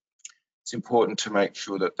 It's important to make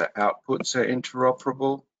sure that the outputs are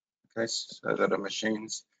interoperable, okay, so that our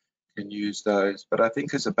machines can use those. But I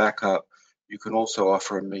think as a backup, you can also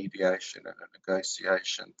offer a mediation and a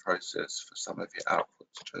negotiation process for some of your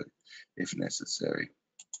outputs too, if necessary.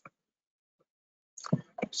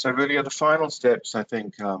 So really the final steps, I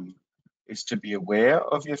think, is to be aware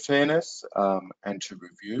of your fairness and to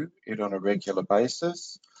review it on a regular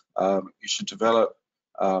basis. You should develop,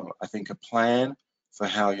 I think, a plan for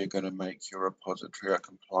how you're going to make your repository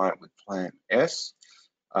compliant with Plan S,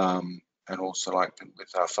 and also like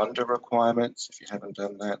with our funder requirements, if you haven't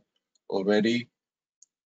done that already.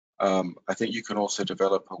 I think you can also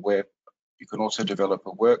develop a work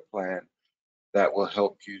plan that will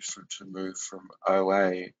help you to move from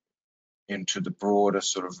OA into the broader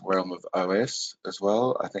sort of realm of OS as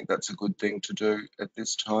well. I think that's a good thing to do at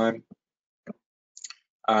this time.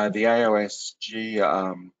 The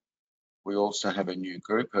AOASG, we also have a new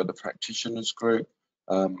group, the practitioners group,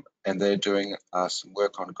 and they're doing some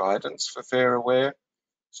work on guidance for Fair Aware.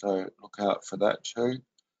 So look out for that too.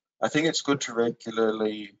 I think it's good to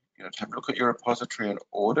regularly, to have a look at your repository and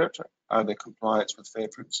audit their compliance with FAIR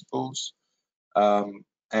principles,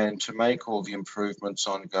 and to make all the improvements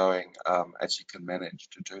ongoing as you can manage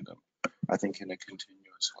to do them, I think, in a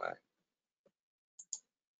continuous way.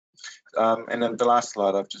 And then the last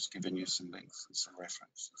slide, I've just given you some links and some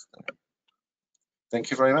references there.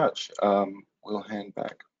 Thank you very much. We'll hand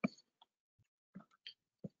back.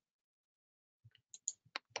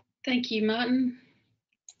 Thank you, Martin.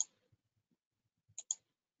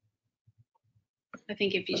 I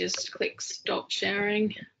think if you just click stop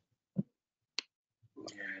sharing.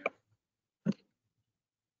 Yeah.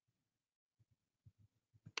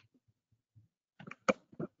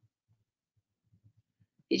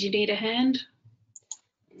 Did you need a hand?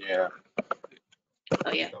 Yeah.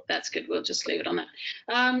 Oh yeah, that's good. We'll just leave it on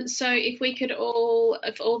that. So if we could all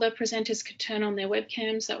the presenters could turn on their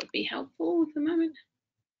webcams, that would be helpful at the moment.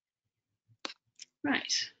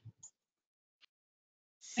 Right.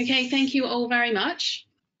 Okay, thank you all very much.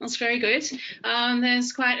 That's very good.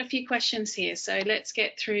 There's quite a few questions here, so let's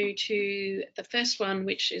get through to the first one,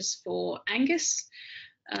 which is for Angus.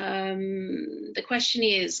 The question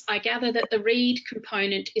is, I gather that the read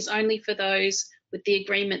component is only for those with the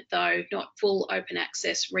agreement, though, not full open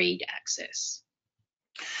access read access.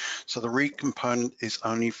 So the read component is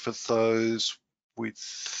only for those with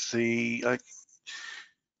the,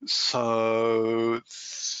 so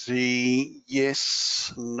the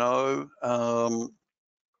yes, no,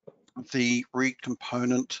 the read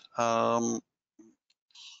component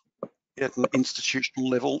at an institutional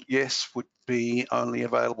level, yes, would be only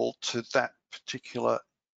available to that particular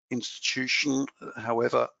institution.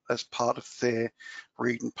 However, as part of their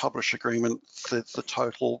read and publish agreement, the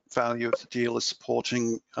total value of the deal is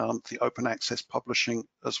supporting the open access publishing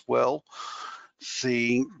as well.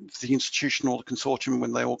 The institution or the consortium,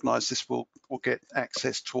 when they organise this, will get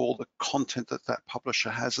access to all the content that that publisher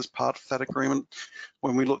has as part of that agreement.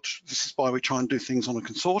 When we looked, this is why we try and do things on a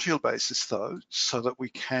consortial basis, though, so that we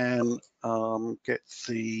can get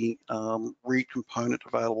the read component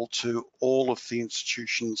available to all of the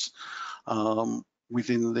institutions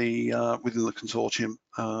within the consortium,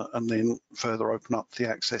 and then further open up the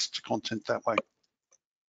access to content that way.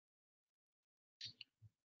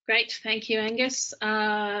 Great, thank you, Angus.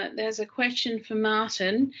 There's a question for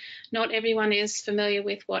Martin. Not everyone is familiar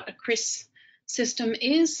with what a CRIS system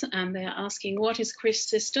is. They're asking, what is CRIS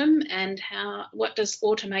system and what does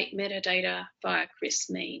automate metadata via CRIS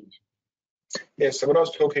mean? Yeah, so what I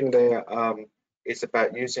was talking there is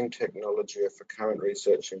about using technology of a current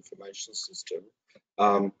research information system,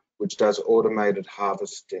 which does automated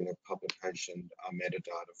harvesting of publication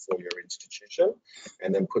metadata for your institution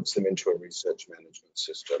and then puts them into a research management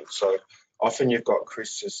system. So often you've got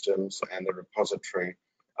CRIS systems and the repository,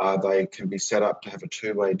 they can be set up to have a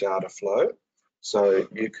two-way data flow. So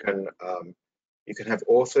you can have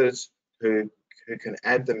authors who can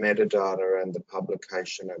add the metadata and the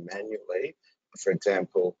publication manually, for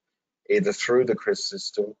example, either through the CRIS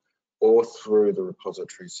system or through the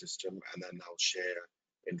repository system, and then they'll share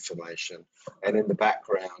information. And in the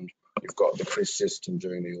background, you've got the CRIS system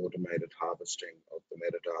doing the automated harvesting of the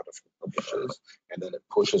metadata from publishers, and then it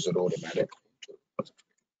pushes it automatically to the repository.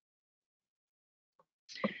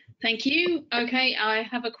 Thank you. Okay, I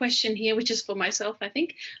have a question here, which is for myself, I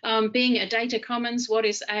think. Being a data commons, what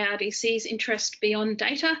is ARDC's interest beyond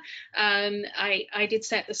data? I did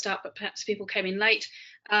say at the start, but perhaps people came in late,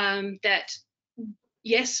 that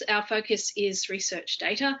yes, our focus is research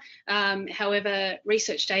data. However,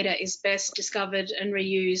 research data is best discovered and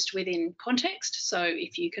reused within context. So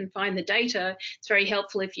if you can find the data, it's very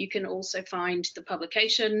helpful if you can also find the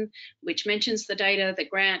publication which mentions the data, the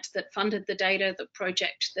grant that funded the data, the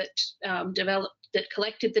project that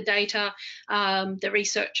collected the data, the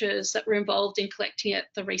researchers that were involved in collecting it,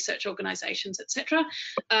 the research organisations, etc.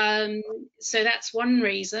 So that's one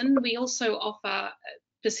reason. We also offer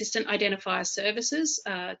persistent identifier services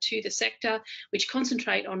to the sector, which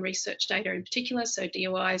concentrate on research data in particular, so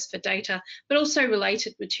DOIs for data, but also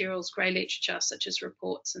related materials, grey literature, such as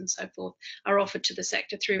reports and so forth, are offered to the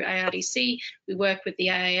sector through ARDC. We work with the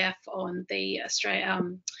AAF on the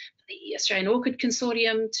Australian Orchid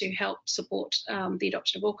Consortium to help support the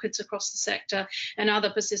adoption of orchids across the sector, and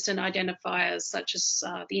other persistent identifiers such as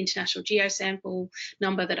the International Geosample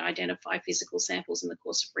number that identify physical samples in the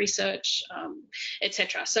course of research,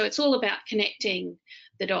 etc. So it's all about connecting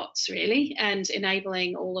the dots really and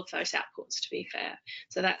enabling all of those outputs to be fair.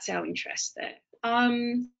 So that's our interest there.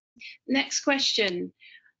 Next question.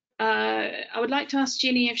 I would like to ask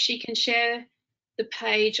Ginny if she can share the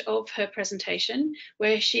page of her presentation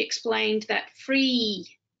where she explained that free,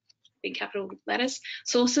 big capital letters,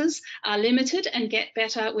 sources are limited and get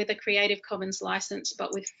better with a Creative Commons license,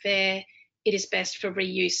 but with fair, it is best for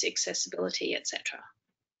reuse, accessibility, etc.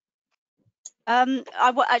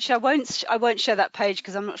 I won't share that page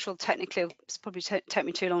because I'm not sure technically it's probably take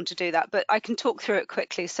me too long to do that, but I can talk through it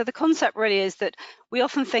quickly. So the concept really is that we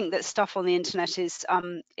often think that stuff on the internet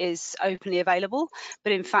is openly available,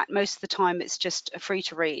 but in fact most of the time it's just free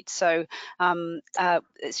to read. So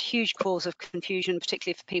it's a huge cause of confusion,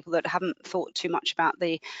 particularly for people that haven't thought too much about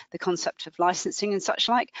the concept of licensing and such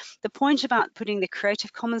like. The point about putting the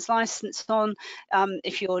Creative Commons license on,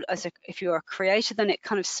 if you're a creator, then it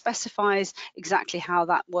kind of specifies exactly how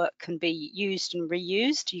that work can be used and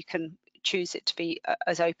reused. You can choose it to be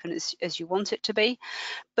as open as you want it to be.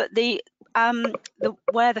 But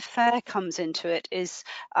where the fair comes into it is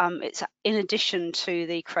it's in addition to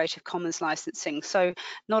the Creative Commons licensing. So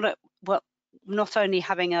not only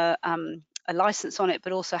having a license on it,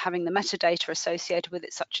 but also having the metadata associated with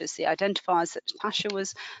it, such as the identifiers that Natasha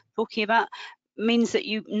was talking about, means that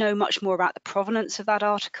you know much more about the provenance of that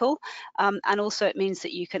article, and also it means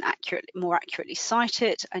that you can more accurately cite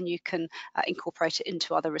it, and you can incorporate it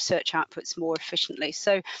into other research outputs more efficiently.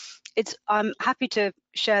 So I'm happy to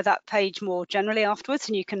share that page more generally afterwards,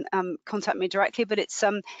 and you can contact me directly, but it's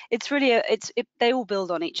really they all build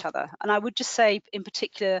on each other. And I would just say in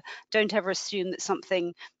particular, don't ever assume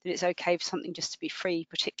that it's okay for something just to be free,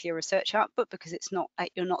 particularly a research output, because it's not.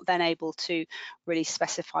 You're not then able to really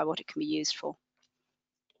specify what it can be used for.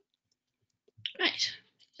 Right,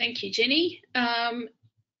 thank you, Jenny.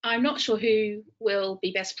 I'm not sure who will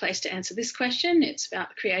be best placed to answer this question. It's about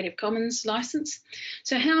the Creative Commons license.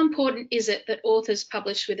 So how important is it that authors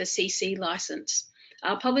publish with a CC license?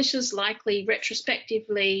 Are publishers likely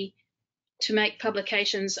retrospectively to make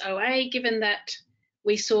publications OA, given that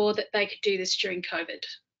we saw that they could do this during COVID?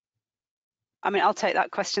 I mean, I'll take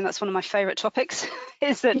that question. That's one of my favourite topics,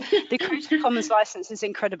 is that the Creative Commons license is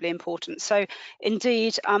incredibly important. So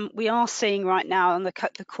indeed, we are seeing right now on the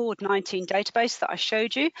CAUL-19 database that I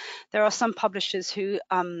showed you, there are some publishers who,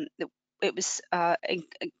 it was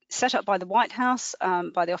set up by the White House,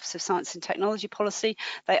 by the Office of Science and Technology Policy.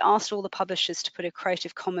 They asked all the publishers to put a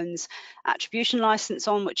Creative Commons attribution license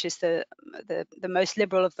on, which is the most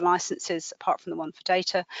liberal of the licenses, apart from the one for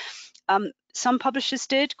data. Some publishers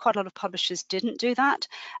did, quite a lot of publishers didn't do that.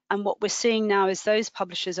 And what we're seeing now is those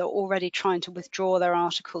publishers are already trying to withdraw their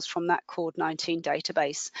articles from that CAUL-19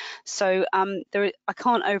 database. So I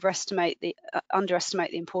can't underestimate the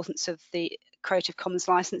importance of the Creative Commons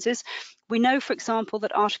licenses. We know, for example,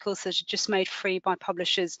 that articles that are just made free by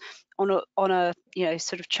publishers on a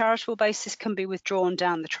sort of charitable basis can be withdrawn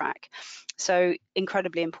down the track. So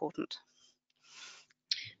incredibly important.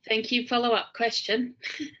 Thank you. Follow-up question.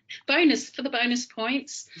 Bonus for the bonus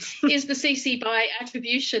points. Is the CC BY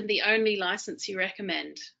attribution the only license you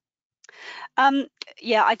recommend?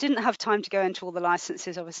 Yeah, I didn't have time to go into all the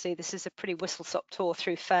licenses. Obviously, this is a pretty whistle-stop tour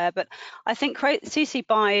through FAIR, but I think CC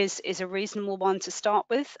BY is a reasonable one to start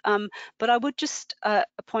with. But I would just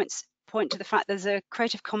point to the fact there's a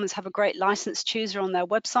Creative Commons have a great license chooser on their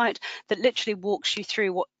website that literally walks you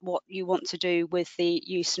through what you want to do with the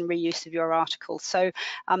use and reuse of your article. So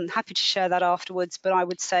I'm happy to share that afterwards, but I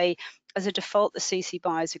would say as a default, the CC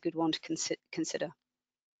BY is a good one to consider.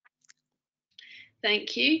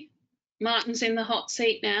 Thank you. Martin's in the hot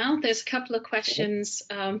seat now. There's a couple of questions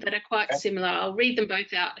that are quite similar. I'll read them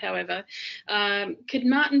both out, however. Could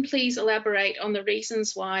Martin please elaborate on the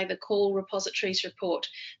reasons why the CAUL repositories report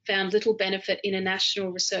found little benefit in a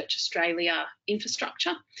National Research Australia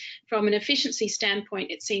infrastructure? From an efficiency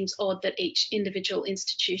standpoint, it seems odd that each individual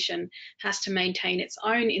institution has to maintain its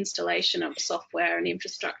own installation of software and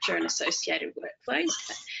infrastructure and associated workflows.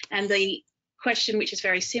 And the question, which is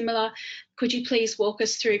very similar, could you please walk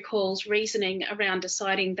us through CAUL's reasoning around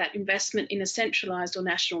deciding that investment in a centralised or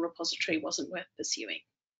national repository wasn't worth pursuing?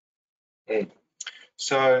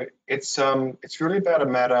 So it's really about a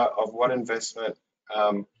matter of what investment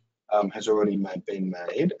has already been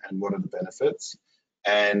made and what are the benefits,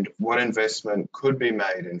 and what investment could be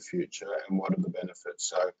made in future and what are the benefits.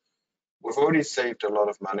 So we've already received a lot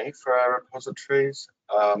of money for our repositories,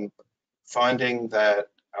 finding that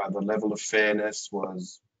the level of fairness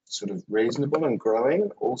was sort of reasonable and growing.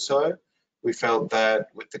 Also, we felt that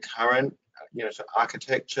with the current, so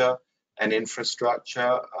architecture and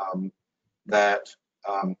infrastructure, that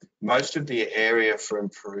most of the area for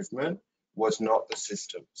improvement was not the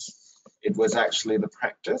systems. It was actually the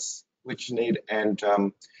practice, which and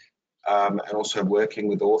also working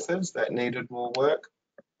with authors that needed more work.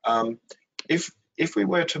 If we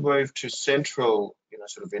were to move to central,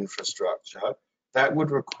 sort of infrastructure, that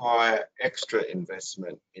would require extra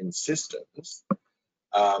investment in systems,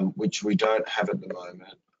 which we don't have at the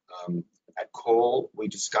moment. At CAUL, we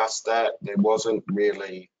discussed that. There wasn't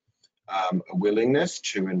really a willingness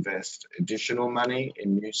to invest additional money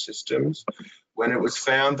in new systems when it was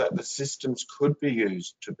found that the systems could be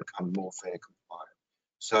used to become more FAIR compliant.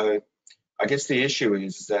 So I guess the issue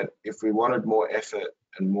is that if we wanted more effort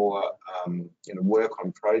and more work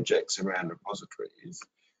on projects around repositories,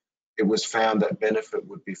 it was found that benefit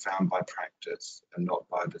would be found by practice and not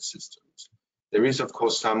by the systems. There is, of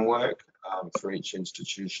course, some work for each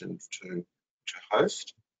institution to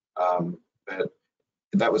host, but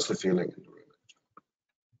that was the feeling in the room.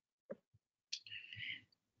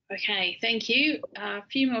 Okay, thank you. A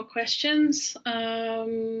few more questions.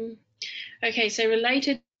 Okay, so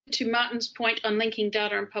related to Martin's point on linking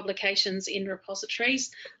data and publications in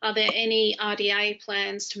repositories, are there any RDA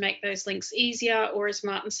plans to make those links easier, or is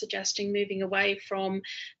Martin suggesting moving away from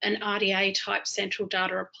an RDA type central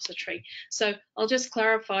data repository? So I'll just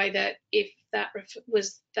clarify that if that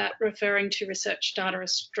was that referring to Research Data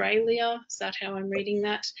Australia, is that how I'm reading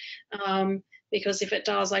that? Because if it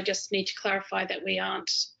does, I just need to clarify that we aren't.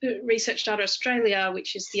 Research Data Australia,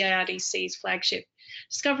 which is the ARDC's flagship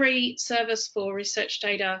discovery service for research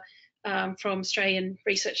data from Australian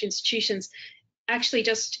research institutions, actually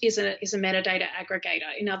just is a metadata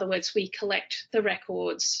aggregator. In other words, we collect the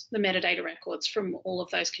records, the metadata records from all of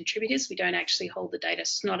those contributors. We don't actually hold the data.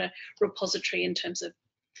 It's not a repository in terms of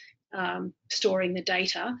storing the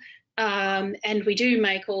data. And we do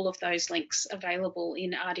make all of those links available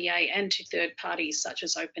in RDA and to third parties such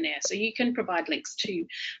as OpenAir. So you can provide links to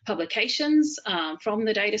publications from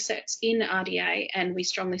the data sets in RDA, and we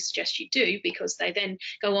strongly suggest you do, because they then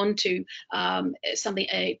go on to a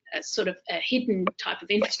sort of a hidden type of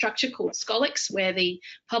infrastructure called Scholix, where the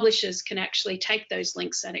publishers can actually take those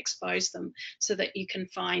links and expose them so that you can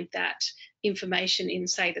find that information in,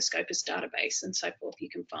 say, the Scopus database and so forth. You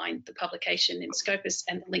can find the publication in Scopus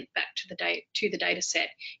and the link back to the data set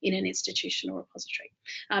in an institutional repository.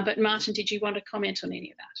 But Martin, did you want to comment on any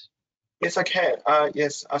of that? Yes, I can.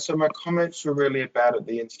 Yes, so my comments were really about at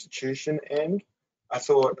the institution end. I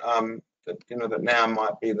thought that now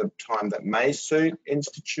might be the time that may suit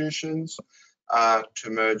institutions to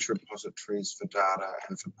merge repositories for data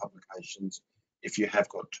and for publications if you have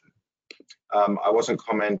got to. I wasn't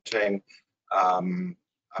commenting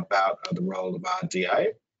about the role of RDA.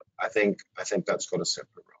 I think that's got a separate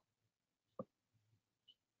role.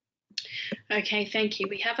 Okay, thank you.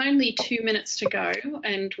 We have only 2 minutes to go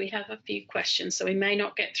and we have a few questions, so we may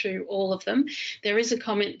not get through all of them. There is a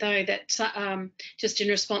comment though that just in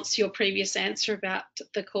response to your previous answer about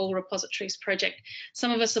the CAUL repositories project,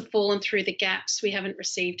 some of us have fallen through the gaps. We haven't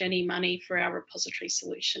received any money for our repository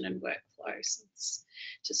solution and workflows. It's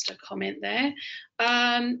just a comment there.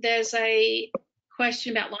 There's a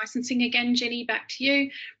question about licensing again, Jenny, back to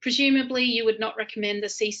you. Presumably you would not recommend the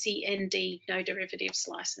CCND no derivatives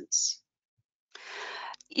license.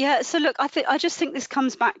 Yeah, so look, I just think this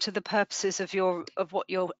comes back to the purposes of what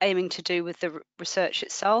you're aiming to do with the research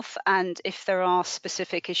itself, and if there are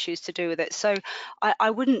specific issues to do with it. So I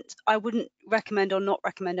wouldn't recommend or not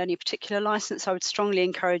recommend any particular license. I would strongly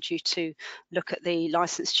encourage you to look at the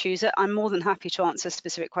license chooser. I'm more than happy to answer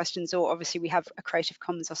specific questions, or obviously we have a Creative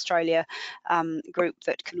Commons Australia group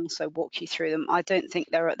that can also walk you through them. I don't think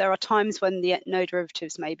there are times when the no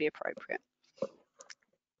derivatives may be appropriate.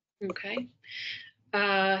 Okay.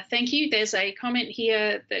 Thank you. There's a comment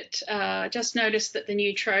here that just noticed that the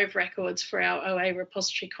new Trove records for our OA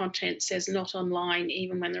repository content says not online,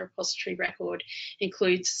 even when the repository record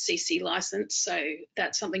includes CC license. So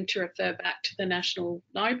that's something to refer back to the National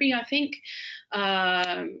Library, I think.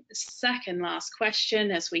 Second last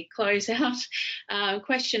question as we close out.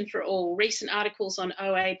 Question for all. Recent articles on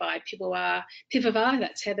OA by Pivovar,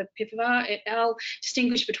 that's Heather Pivovar et al.,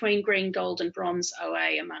 distinguish between green, gold and bronze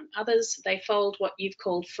OA among others. They fold what you've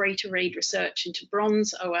called free-to-read research into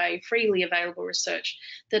bronze OA, freely available research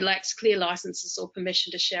that lacks clear licenses or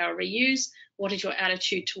permission to share or reuse. What is your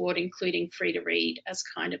attitude toward including free-to-read as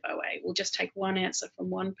kind of OA? We'll just take one answer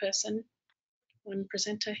from one person, one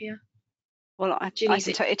presenter here. Well, I can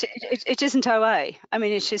tell it isn't OA. I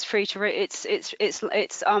mean, it is free to read.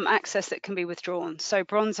 It's access that can be withdrawn. So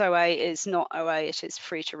bronze OA is not OA. It is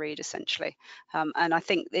free to read essentially, and I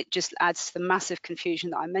think it just adds to the massive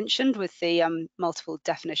confusion that I mentioned with the multiple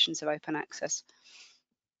definitions of open access.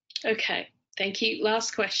 Okay. Thank you.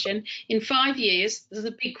 Last question. In 5 years, this is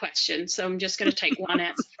a big question, so I'm just going to take one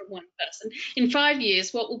answer from one person. In 5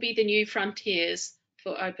 years, what will be the new frontiers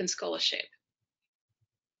for open scholarship?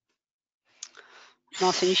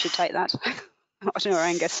 Martin, you should take that. I don't know,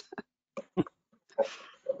 Angus.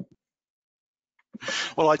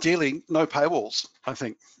 Well, ideally, no paywalls, I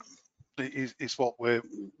think, is what we're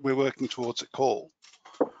working towards at CAUL.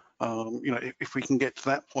 If we can get to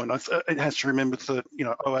that point, it has to remember that,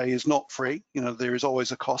 OA is not free. There is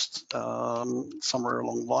always a cost somewhere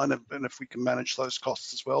along the line, and if we can manage those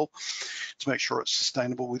costs as well to make sure it's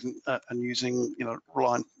sustainable within and using,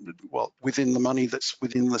 within the money that's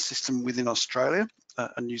within the system within Australia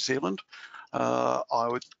and New Zealand, I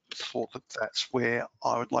would thought that that's where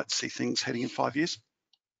I would like to see things heading in 5 years.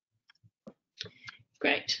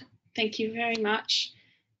 Great, thank you very much.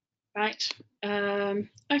 Right.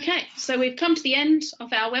 Okay, so we've come to the end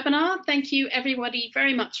of our webinar. Thank you everybody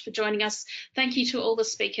very much for joining us. Thank you to all the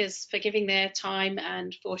speakers for giving their time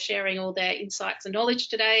and for sharing all their insights and knowledge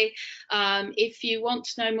today. If you want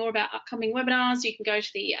to know more about upcoming webinars, you can go to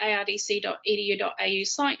the ardc.edu.au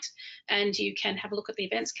site and you can have a look at the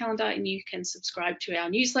events calendar and you can subscribe to our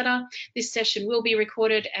newsletter. This session will be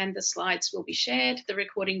recorded and the slides will be shared. The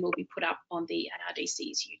recording will be put up on the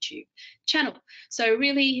ARDC's YouTube channel. So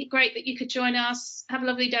really great that you could join us. Have a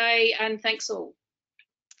lovely day and thanks all.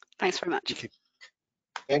 Thanks very much. Thank you.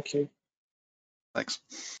 Thank you. Thanks.